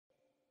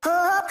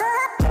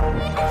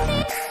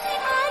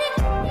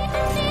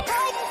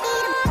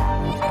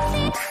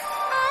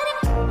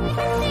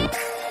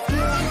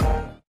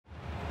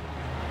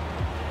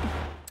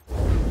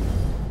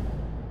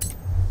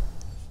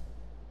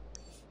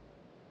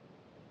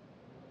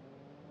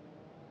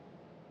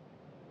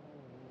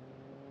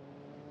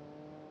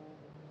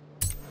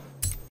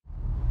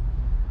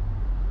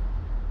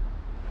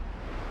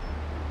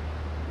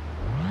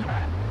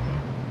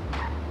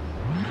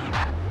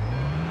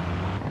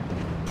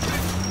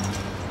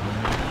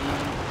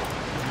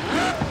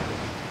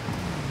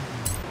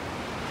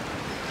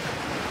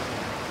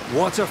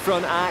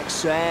Waterfront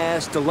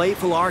access,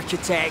 delightful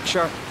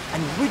architecture,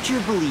 and would you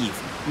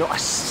believe, not a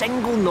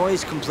single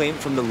noise complaint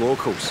from the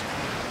locals.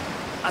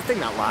 I think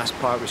that last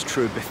part was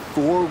true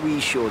before we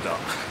showed up.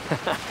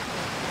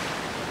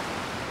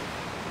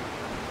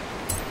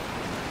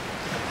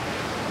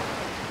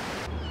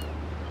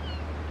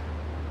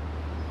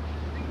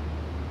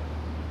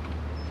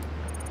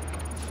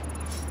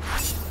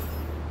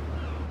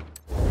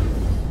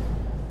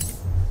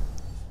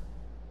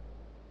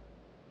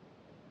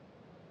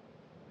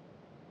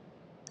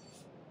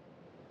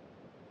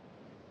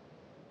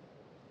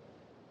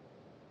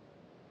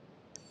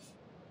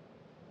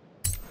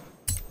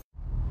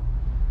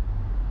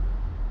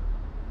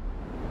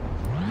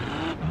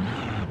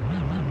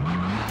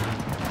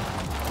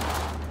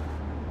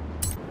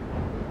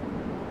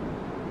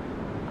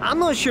 I'm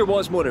not sure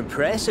what's more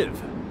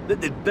impressive, that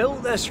they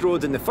built this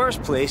road in the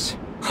first place,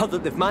 or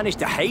that they've managed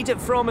to hide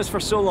it from us for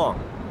so long.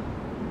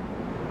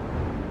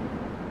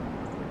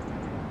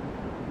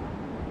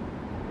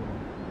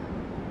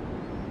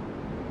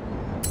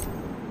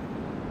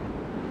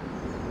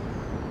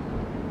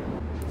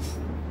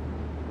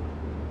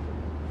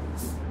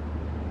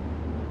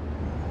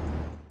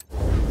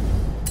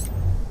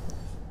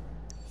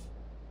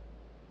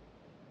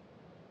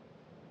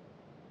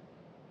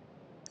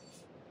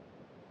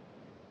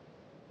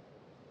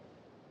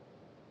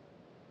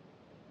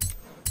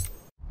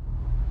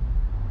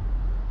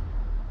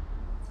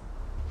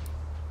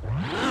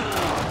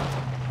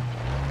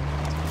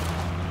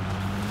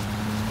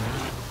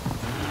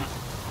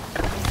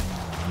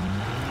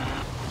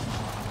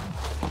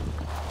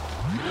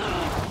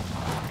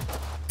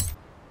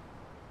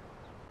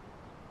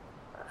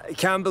 I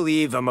can't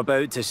believe I'm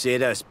about to say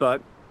this,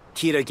 but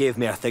Kira gave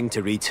me a thing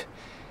to read.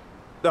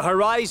 The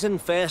Horizon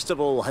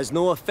Festival has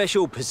no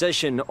official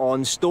position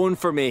on stone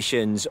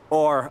formations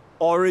or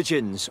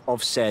origins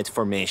of said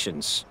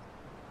formations.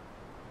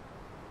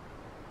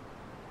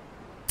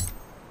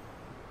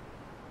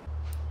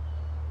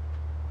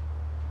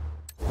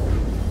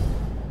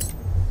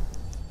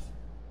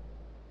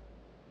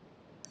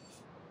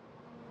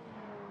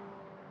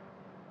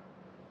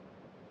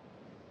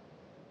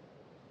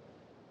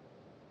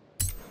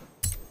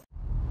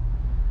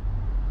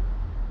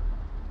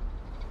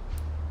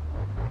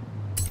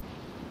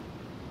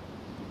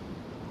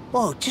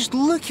 Oh, just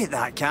look at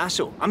that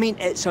castle. I mean,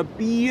 it's a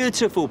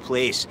beautiful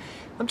place.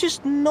 I'm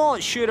just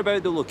not sure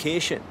about the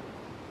location.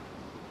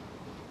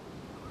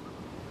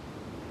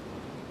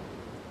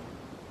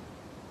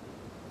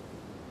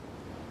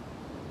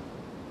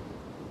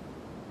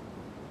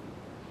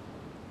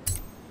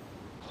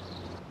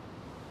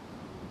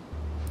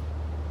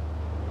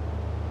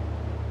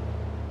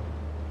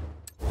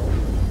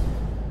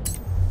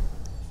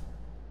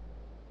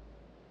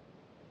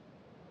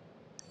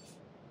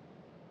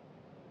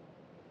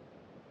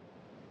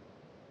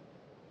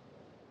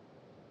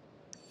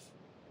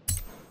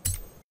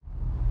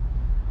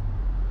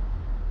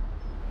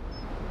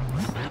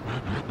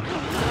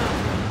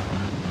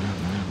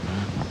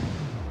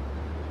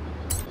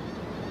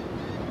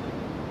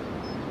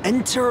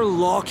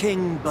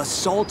 Interlocking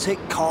basaltic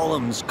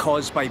columns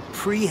caused by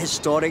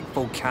prehistoric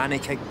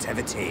volcanic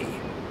activity.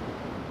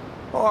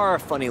 Or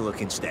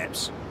funny-looking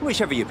steps,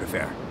 whichever you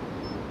prefer.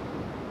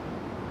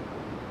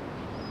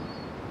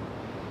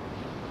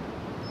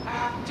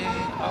 I did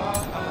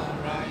all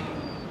alright.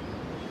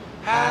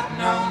 Had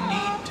no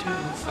need to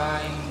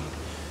fight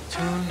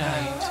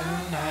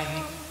tonight.